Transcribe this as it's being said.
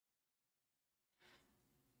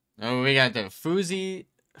Oh, we got the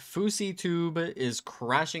FouseyTube is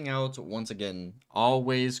crashing out once again.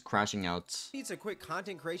 Always crashing out. Needs to quit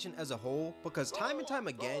content creation as a whole because time and time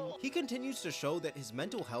again, he continues to show that his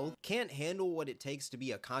mental health can't handle what it takes to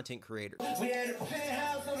be a content creator. We had a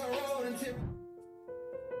penthouse on the road until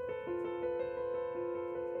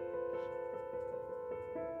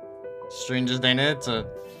Strangest ain't it?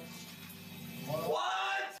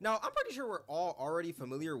 Now, I'm pretty sure we're all already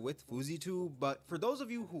familiar with FouseyTube, but for those of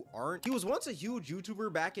you who aren't, he was once a huge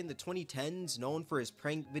YouTuber back in the 2010s, known for his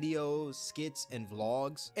prank videos, skits, and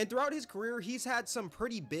vlogs. And throughout his career, he's had some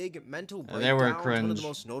pretty big mental breakdowns. They were cringe. One of the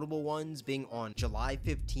most notable ones being on July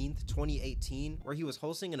 15th, 2018, where he was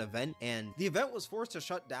hosting an event, and the event was forced to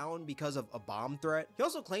shut down because of a bomb threat. He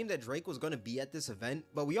also claimed that Drake was going to be at this event,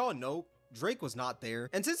 but we all know Drake was not there,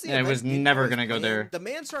 and since the it was never gonna go there, the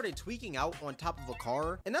man started tweaking out on top of a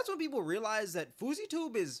car, and that's when people realized that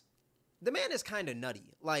FouseyTube is, the man is kind of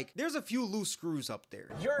nutty. Like, there's a few loose screws up there.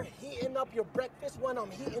 You're heating up your breakfast when I'm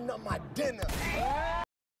heating up my dinner.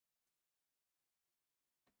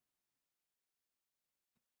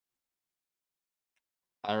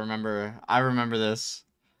 I remember this.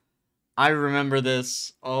 I remember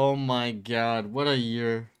this. Oh my god, what a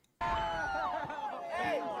year.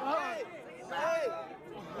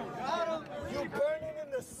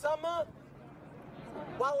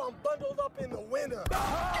 While I'm bundled up in the winter.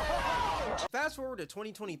 Fast forward to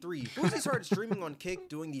 2023, Fousey started streaming on Kick,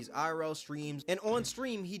 doing these IRL streams, and on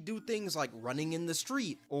stream he'd do things like running in the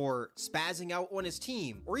street, or spazzing out on his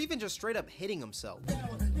team, or even just straight up hitting himself.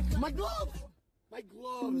 My gloves! My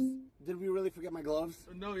gloves! Did we really forget my gloves?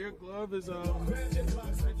 No, your glove is it's in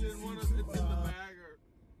the bag,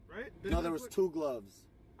 right? No, there was two gloves.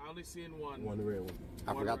 I only seen one. One real one.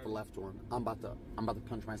 I forgot the left one. I'm about to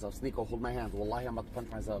punch myself. Sneeko, hold my hands. Wallahi, I'm about to punch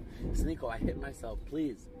myself. Sneeko, I hit myself.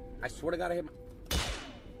 Please. I swear to God, I hit my...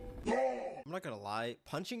 I'm not gonna lie,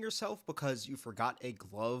 punching yourself because you forgot a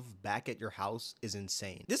glove back at your house is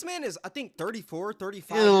insane. This man is, I think, 34,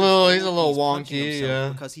 35 he's a little wonky, yeah,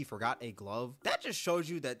 because he forgot a glove. That just shows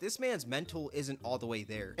you that this man's mental isn't all the way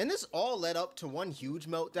there. And this all led up to one huge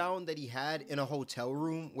meltdown that he had in a hotel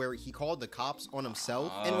room where he called the cops on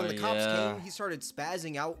himself. And when the cops came, he started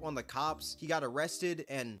spazzing out on the cops. He got arrested,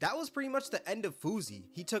 and that was pretty much the end of Fousey.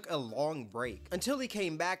 He took a long break until he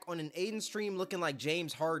came back on an Aiden stream looking like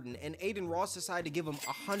James Harden, and Aiden Ross decided to give him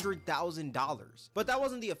 $100,000. But that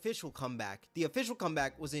wasn't the official comeback. The official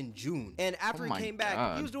comeback was in June. And after he came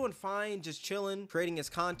back, he was doing fine, just chilling, creating his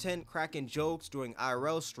content, cracking jokes, doing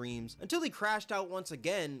IRL streams, until he crashed out once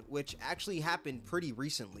again, which actually happened pretty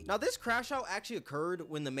recently. Now, this crash out actually occurred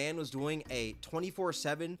when the man was doing a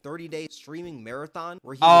 24/7, 30-day streaming marathon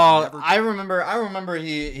where he I remember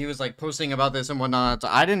he was like posting about this and whatnot.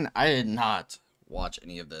 I did not watch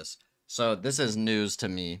any of this. So this is news to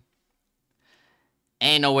me.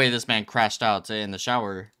 Ain't no way this man crashed out in the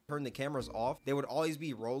shower. Turn the cameras off, they would always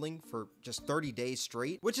be rolling for just 30 days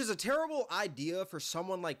straight, which is a terrible idea for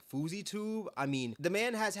someone like FouseyTube. I mean, the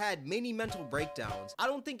man has had many mental breakdowns. I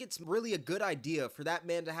don't think it's really a good idea for that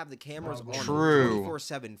man to have the cameras on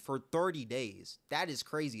 24/7 for 30 days. That is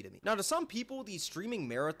crazy to me. Now, to some people, these streaming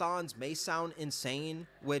marathons may sound insane,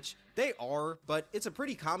 which they are, but it's a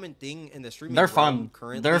pretty common thing in the streaming world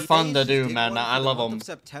currently. They're fun to do, man. I love them.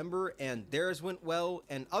 September, and theirs went well,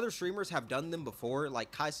 and other streamers have done them before,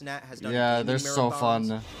 like Kai Cenat has done. Yeah, they're so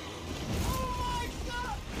fun.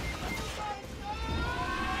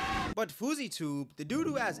 But FouseyTube, the dude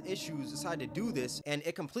who has issues, decided to do this, and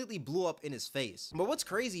it completely blew up in his face. But what's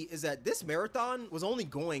crazy is that this marathon was only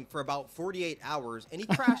going for about 48 hours, and he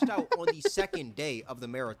crashed out on the second day of the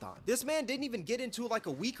marathon. This man didn't even get into like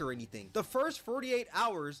a week or anything. The first 48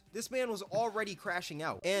 hours, this man was already crashing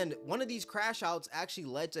out. And one of these crash outs actually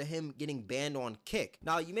led to him getting banned on Kick.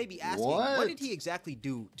 Now, you may be asking, what did he exactly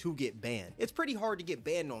do to get banned? It's pretty hard to get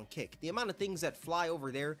banned on Kick. The amount of things that fly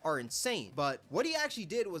over there are insane. But what he actually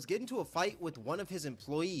did was get into a fight with one of his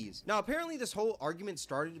employees. Now, apparently this whole argument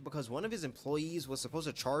started because one of his employees was supposed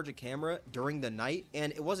to charge a camera during the night,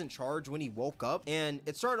 and it wasn't charged when he woke up, and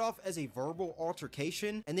it started off as a verbal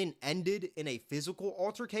altercation and then ended in a physical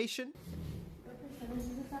altercation.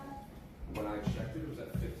 When I checked it was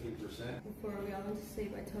at 15%. Before we all went to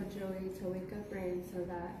sleep, I told Joey to wake up Rain so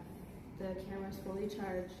that the camera's fully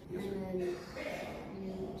charged, and then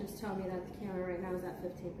you just tell me that the camera right now is at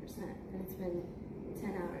 15%, and it's been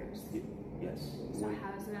 10 hours. Yes. So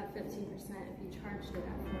how is it at 15% if you charged it at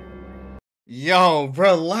 4 in the morning? Yo,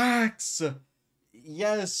 relax.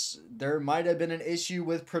 Yes, there might have been an issue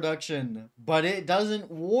with production, but it doesn't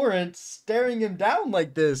warrant staring him down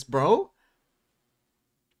like this, bro.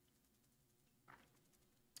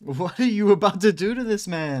 What are you about to do to this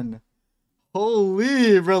man?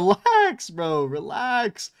 Holy, relax, bro.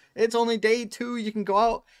 Relax. It's only day 2. You can go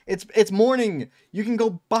out. It's morning. You can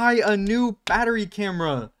go buy a new battery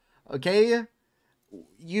camera. Okay?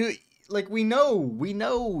 We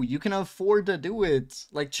know you can afford to do it.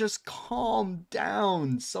 Like, just calm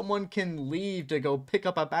down. Someone can leave to go pick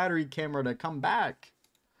up a battery camera to come back.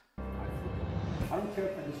 I don't care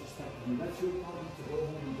if I disrespect you. That's your problem to go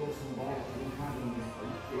home and go somewhere else. You don't have it.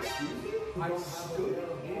 Excuse me? I stood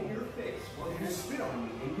in your face. Well, you spit on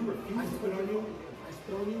me and you refuse to spit on you. I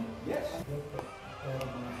spit on you? Yes. I'll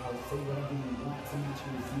say whatever you want to meet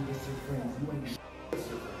you and see with your friends.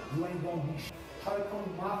 You ain't gonna be try to come to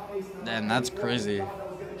my face. Damn, that's crazy. That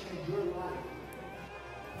was gonna change your life.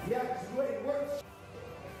 Yeah, because you ain't worth.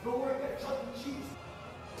 Go work at Chuck E. Cheese.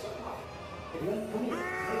 Come here.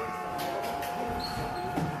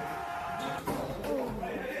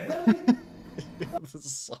 The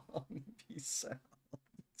zombie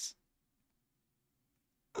sounds.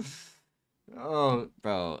 Oh,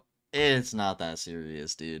 bro. It's not that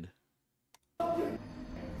serious, dude. Now,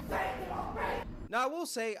 I will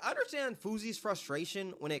say, I understand Fousey's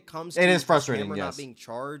frustration when it comes It to is frustrating, camera yes. not being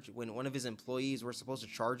charged when one of his employees were supposed to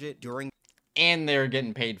charge it during. And they're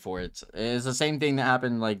getting paid for it. It's the same thing that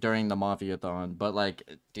happened, like, during the Mafia-thon. But, like,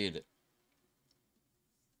 dude.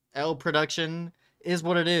 L production is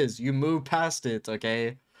what it is. You move past it,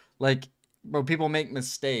 okay? Like, bro, people make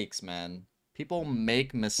mistakes, man. People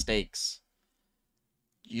make mistakes.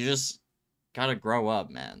 You just gotta grow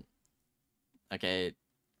up, man. Okay?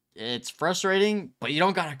 It's frustrating, but you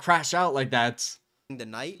don't gotta crash out like that. the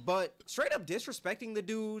night, but straight up disrespecting the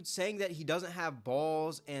dude, saying that he doesn't have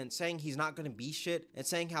balls and saying he's not gonna be shit and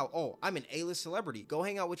saying how, oh, I'm an A-list celebrity, go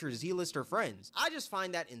hang out with your Z-lister friends. I just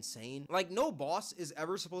find that insane. Like, no boss is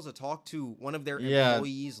ever supposed to talk to one of their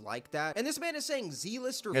employees like that, and this man is saying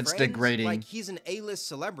Z-lister friends degrading. like he's an A-list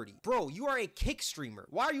celebrity. Bro, you are a kick streamer.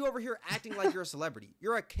 Why are you over here acting like you're a celebrity?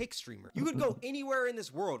 You're a kick streamer. You could go anywhere in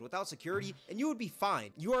this world without security and you would be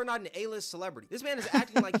fine. You are not an A-list celebrity. This man is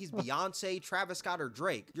acting like he's Beyonce, Travis Scott, or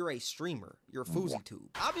Drake. You're a streamer. You're FouseyTube.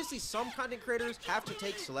 Obviously, some content creators have to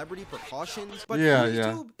take celebrity precautions, but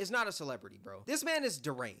FouseyTube is not a celebrity, bro. This man is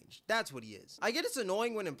deranged. That's what he is. I get it's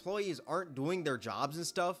annoying when employees aren't doing their jobs and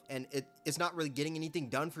stuff, and it's not really getting anything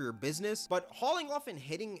done for your business, but hauling off and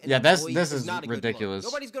hitting an employee is not a ridiculous. Good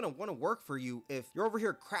look. Nobody's gonna want to work for you if you're over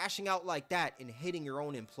here crashing out like that and hitting your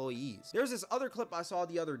own employees. There's this other clip I saw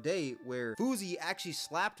the other day where Fousey actually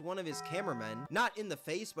slapped one of his cameramen, not in the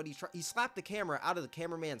face, but he slapped the camera out of the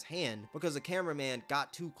cameraman's hand because the cameraman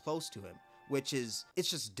got too close to him, which is, it's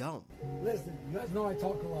just dumb. Listen, you guys know I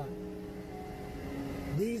talk a lot.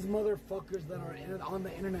 These motherfuckers that are on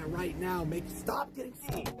the internet right now stop getting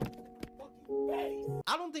so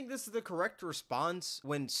I don't think this is the correct response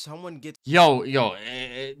when someone gets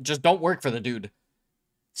just don't work for the dude.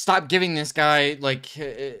 Stop giving this guy like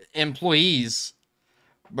employees.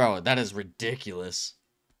 Bro, that is ridiculous.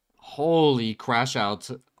 Holy crash out.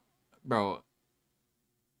 Bro.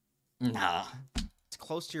 Nah.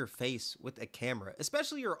 close to your face with a camera,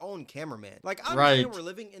 especially your own cameraman. Like, I understand we're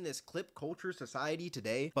living in this clip culture society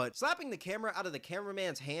today, but slapping the camera out of the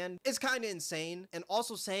cameraman's hand is kind of insane. And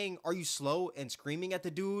also saying, are you slow, and screaming at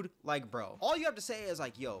the dude, like, bro, all you have to say is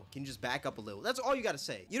like, yo, can you just back up a little? That's all you got to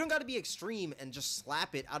say. You don't got to be extreme and just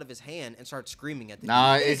slap it out of his hand and start screaming at the dude.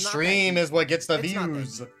 Nah, extreme is what gets the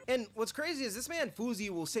views. And what's crazy is this man Fousey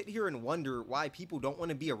will sit here and wonder why people don't want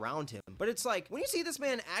to be around him. But it's like, when you see this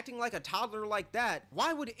man acting like a toddler like that,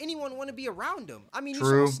 why would anyone want to be around him? I mean, you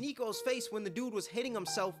saw Sneako's face when the dude was hitting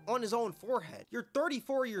himself on his own forehead. You're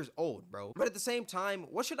 34 years old, bro. But at the same time,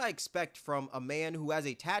 what should I expect from a man who has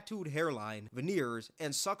a tattooed hairline, veneers,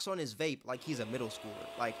 and sucks on his vape like he's a middle schooler?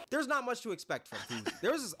 Like, there's not much to expect from Fousey.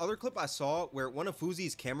 There was this other clip I saw where one of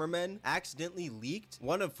Fousey's cameramen accidentally leaked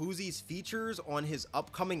one of Fousey's features on his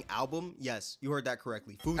upcoming album. Yes, you heard that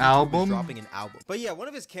correctly. FouseyTube is dropping an album. But yeah, one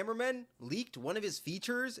of his cameramen leaked one of his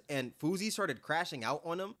features and Fousey started crashing out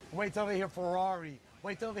on him. Wait till they hear Ferrari.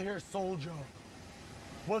 Wait till they hear Soldier.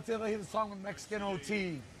 Wait till they hear the song with Mexican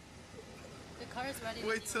OT. The car is ready.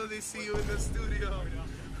 Wait till they see you in the studio.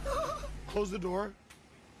 Close the door.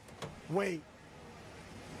 Wait.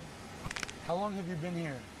 How long have you been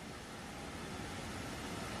here?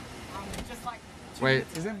 Just like Wait.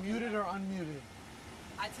 Is it muted or unmuted?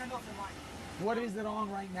 I turned off the mic. What is it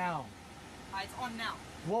on right now? It's on now.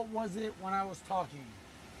 What was it when I was talking?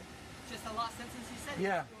 Just the last sentence you said.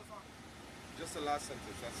 Yeah. It was on. Just the last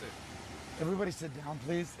sentence, that's it. Everybody sit down,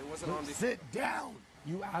 please. It wasn't on the... Sit down!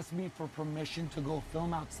 You asked me for permission to go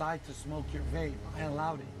film outside to smoke your vape. I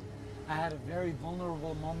allowed it. I had a very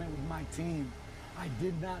vulnerable moment with my team. I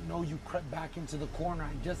did not know you crept back into the corner.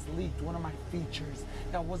 I just leaked one of my features.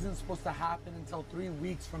 That wasn't supposed to happen until 3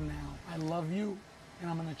 weeks from now. I love you, and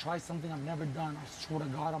I'm gonna try something I've never done. I swear to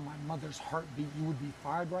God, on my mother's heartbeat, you would be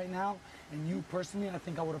fired right now. And you personally, I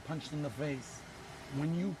think I would have punched in the face.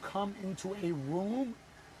 When you come into a room,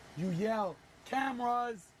 you yell,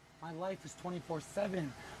 cameras. My life is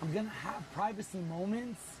 24/7. I'm gonna have privacy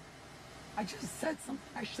moments. I just said something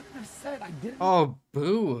I shouldn't have said. I didn't. Oh,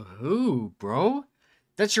 boo-hoo, bro.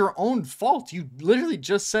 That's your own fault. You literally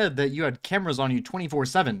just said that you had cameras on you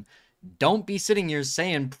 24/7. Don't be sitting here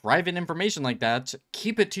saying private information like that.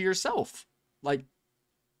 Keep it to yourself. Like,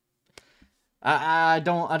 I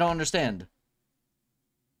don't understand.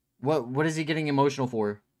 What is he getting emotional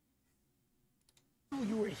for?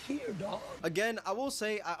 You were here, dog. Again, I will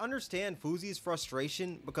say I understand Fousey's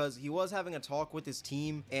frustration because he was having a talk with his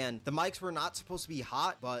team and the mics were not supposed to be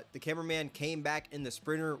hot, but the cameraman came back in the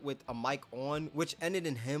sprinter with a mic on, which ended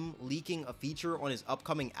in him leaking a feature on his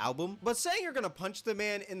upcoming album. But saying you're gonna punch the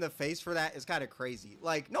man in the face for that is kind of crazy.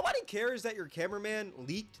 Like, nobody cares that your cameraman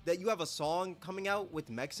leaked that you have a song coming out with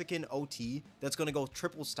Mexican OT that's gonna go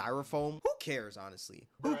triple styrofoam. Who cares, honestly?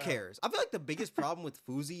 Who cares? I feel like the biggest problem with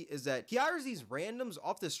Fousey is that he hires these randoms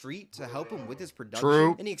off the street to help him with his production.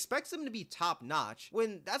 True. And he expects them to be top notch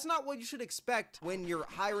when that's not what you should expect when you're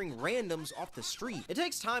hiring randoms off the street. It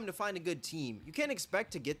takes time to find a good team. You can't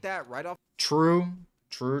expect to get that right off True.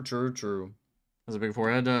 Has a big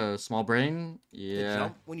forehead, small brain. the Yeah.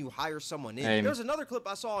 jump when you hire someone in. Hey. There's another clip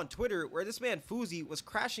I saw on Twitter where this man Fousey was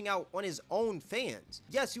crashing out on his own fans.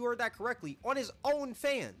 Yes, you heard that correctly. On his own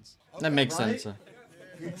fans. That makes Right? sense.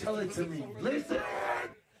 You tell it to me. Listen!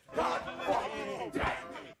 God fucking damn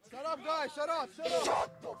it! Shut up, guys. Shut up. Shut up.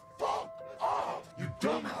 Shut the fuck up, you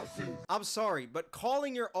dumbasses! I'm sorry, but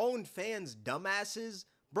calling your own fans dumbasses,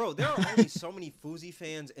 bro, there are only so many Fousey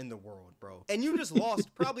fans in the world, bro. And you just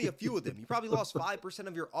lost probably a few of them. You probably lost 5%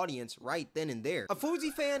 of your audience right then and there. A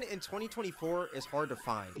Fousey fan in 2024 is hard to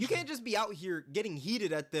find. You can't just be out here getting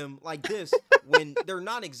heated at them like this when they're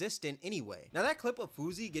non-existent anyway. Now, that clip of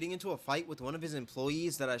Fousey getting into a fight with one of his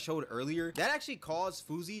employees that I showed earlier, that actually caused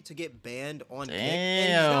Fousey to get banned on Kick, and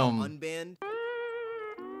he's now unbanned.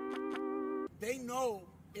 They know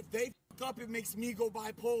if they fuck up, it makes me go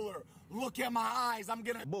bipolar. Look at my eyes. I'm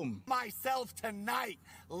gonna boom myself tonight,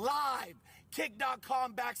 live.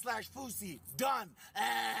 Kick.com/Fousey. Done.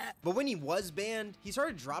 But when he was banned, he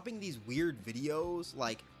started dropping these weird videos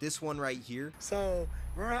like this one right here. So,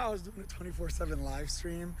 remember how I was doing a 24/7 live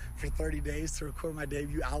stream for 30 days to record my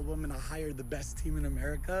debut album and I hired the best team in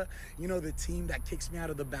America? You know, the team that kicks me out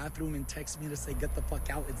of the bathroom and texts me to say, get the fuck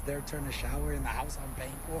out, it's their turn to shower in the house I'm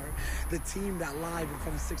paying for. The team that live in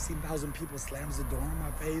front of 16,000 people slams the door in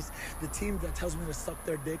my face. The team that tells me to suck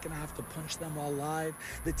their dick and I have to punch them all live.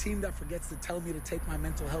 The team that forgets to tell me to take my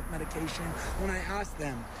mental health medication when I ask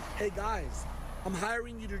them, hey guys, I'm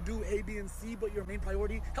hiring you to do A, B, and C, but your main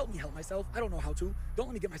priority, help me help myself. I don't know how to. Don't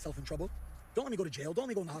let me get myself in trouble. Don't let me go to jail. Don't let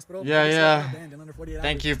me go in the hospital. Yeah. Under 48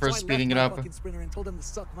 Thank hours. you for So I speeding left it my up. fucking sprinter and told them to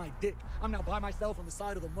suck my dick. I'm now by myself on the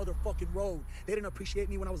side of the motherfucking road. They didn't appreciate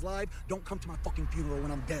me when I was live. Don't come to my fucking funeral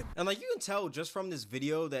when I'm dead. And like you can tell just from this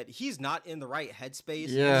video that he's not in the right headspace.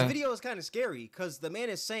 Yeah. This video is kind of scary because the man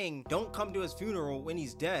is saying don't come to his funeral when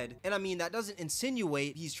he's dead. And I mean, that doesn't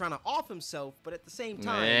insinuate he's trying to off himself, but at the same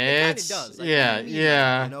time, it kind of does. Like, yeah, what do you mean,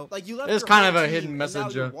 yeah. You know, like you left It's your kind whole of a team, hidden and now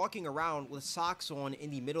message, you're yeah. walking around with socks on in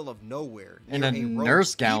the middle of nowhere. In near a road.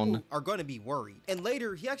 nurse gown. People are going to be worried. And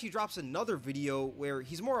later, he actually drops another video where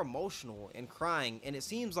he's more emotional and crying, and it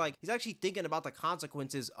seems like he's actually thinking about the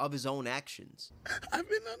consequences of his own actions. I've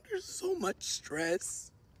been under so much stress.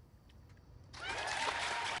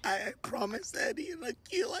 I promised Eddie and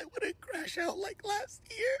Akil I wouldn't crash out like last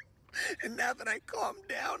year. And now that I calmed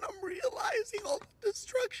down, I'm realizing all the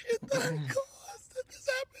destruction that I caused. That this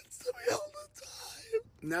happens to me all the time.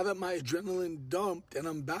 Now that my adrenaline dumped and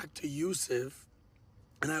I'm back to Yusuf,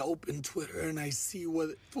 and I open Twitter and I see what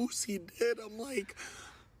Fousey did, I'm like,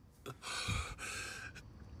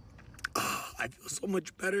 I feel so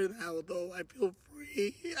much better now, though. I feel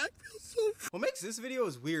free. I feel so free. What makes this video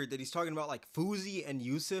is weird that he's talking about like Fousey and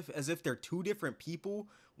Yusuf as if they're two different people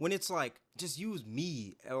when it's like just use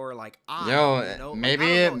me or like I. Yo, you know? maybe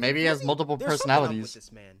Like, I don't know. maybe he has multiple There's something up with personalities.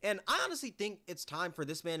 this man, and I honestly think it's time for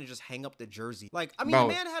this man to just hang up the jersey. Like, I mean, Bro.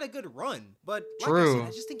 the man had a good run, but like True. I said,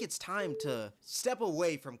 I just think it's time to step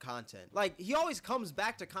away from content. Like, he always comes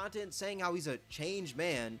back to content saying how he's a changed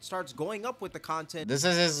man, starts going up with the content. This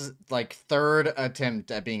is his like third attempt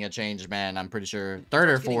at being a changed man. I'm pretty sure third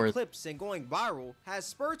or Starts getting fourth. clips and going viral, has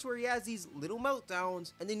spurts where he has these little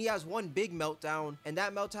meltdowns, and then he has one big meltdown, and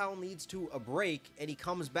that meltdown downtown leads to a break, and he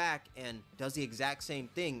comes back and does the exact same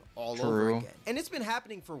thing all over True. again. And it's been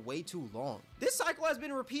happening for way too long. This cycle has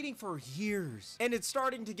been repeating for years, and it's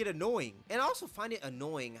starting to get annoying. And I also find it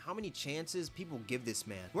annoying how many chances people give this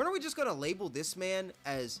man. When are we just gonna label this man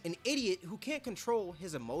as an idiot who can't control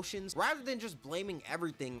his emotions rather than just blaming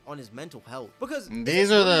everything on his mental health? Because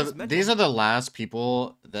These are the last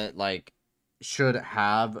people that like should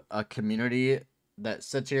have a community that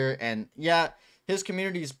sits here, and yeah, his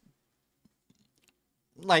community's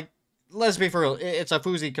like, let's be for real, it's a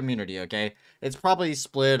Fousey community, okay? It's probably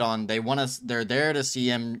split on they're there to see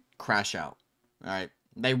him crash out. All right.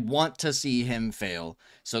 They want to see him fail.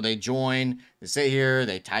 So they join, they sit here,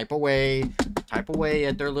 they type away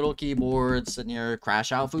at their little keyboards, sitting here,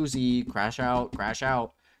 crash out Fousey, crash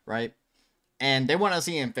out, right? And they want to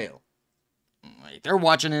see him fail. Like, they're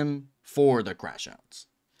watching him for the crash outs.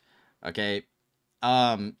 Okay.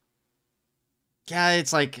 Yeah,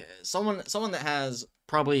 it's like someone that has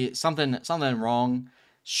probably something wrong,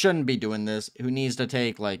 shouldn't be doing this, who needs to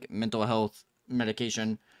take like mental health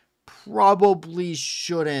medication, probably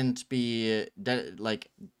shouldn't be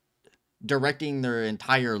like directing their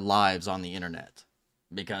entire lives on the internet,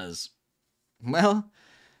 because, well,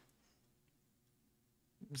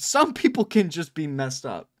 some people can just be messed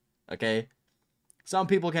up. Okay, some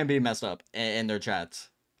people can be messed up in their chats,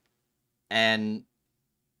 and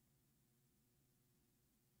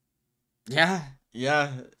yeah,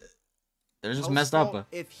 they're just messed up.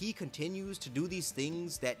 If he continues to do these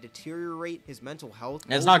things that deteriorate his mental health,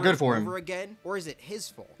 it's not good for him. Over again, or is it his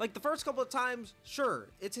fault? Like the first couple of times, sure,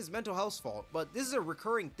 it's his mental health's fault, but this is a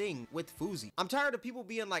recurring thing with Fousey. I'm tired of people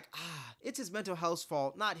being like, it's his mental health's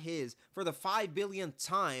fault, not his, for the 5 billionth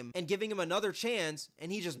time, and giving him another chance,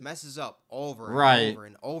 and he just messes up over and over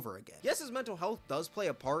and over again. Yes, his mental health does play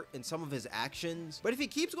a part in some of his actions, but if he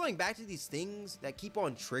keeps going back to these things that keep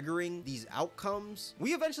on triggering these outcomes,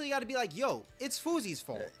 we eventually got to be like, yo, it's Fousey's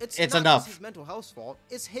fault. It's not enough. Just his mental health's fault.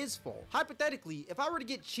 It's his fault. Hypothetically, if I were to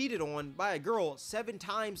get cheated on by a girl 7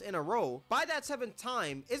 times in a row, by that 7th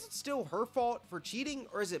time, is it still her fault for cheating,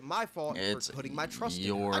 or is it my fault for putting my trust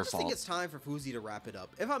in her? I just think it's time for Fousey to wrap it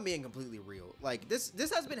up. If I'm being completely real, like this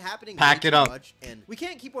has been happening way too much, and we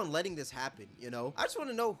can't keep on letting this happen. You know, I just want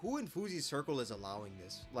to know who in Fousey's circle is allowing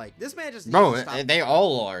this. Like, this man just needs to stop. They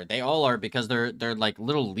all are because they're like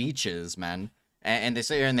little leeches, man. And they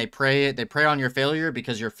sit here and they prey on your failure,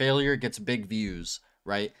 because your failure gets big views,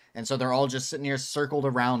 right? And so they're all just sitting here circled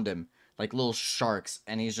around him like little sharks,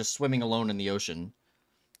 and he's just swimming alone in the ocean.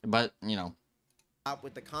 But, you know,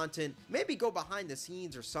 with the content, maybe go behind the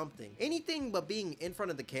scenes or something, anything but being in front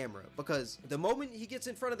of the camera, because the moment he gets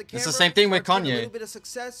in front of the camera, it's the same thing with Kanye. A little bit of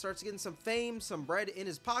success, starts getting some fame, some bread in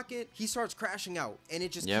his pocket, he starts crashing out, and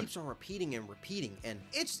it just keeps on repeating, and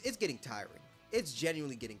it's getting tiring. It's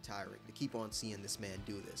genuinely getting tiring to keep on seeing this man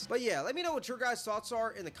do this. But yeah, let me know what your guys' thoughts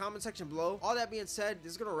are in the comment section below. All that being said,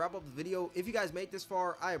 this is gonna wrap up the video. If you guys made this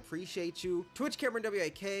far, I appreciate you. Twitch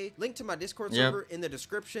kameronwak, link to my Discord server in the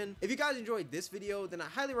description. If you guys enjoyed this video, then I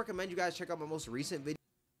highly recommend you guys check out my most recent video.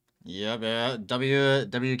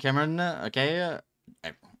 W Cameron, okay.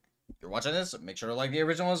 If you're watching this, make sure to like the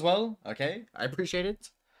original as well, okay? I appreciate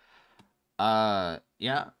it. Yeah.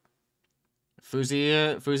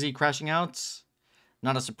 Fousey crashing out.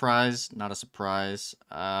 Not a surprise.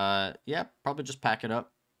 Yeah, probably just pack it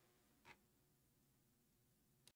up.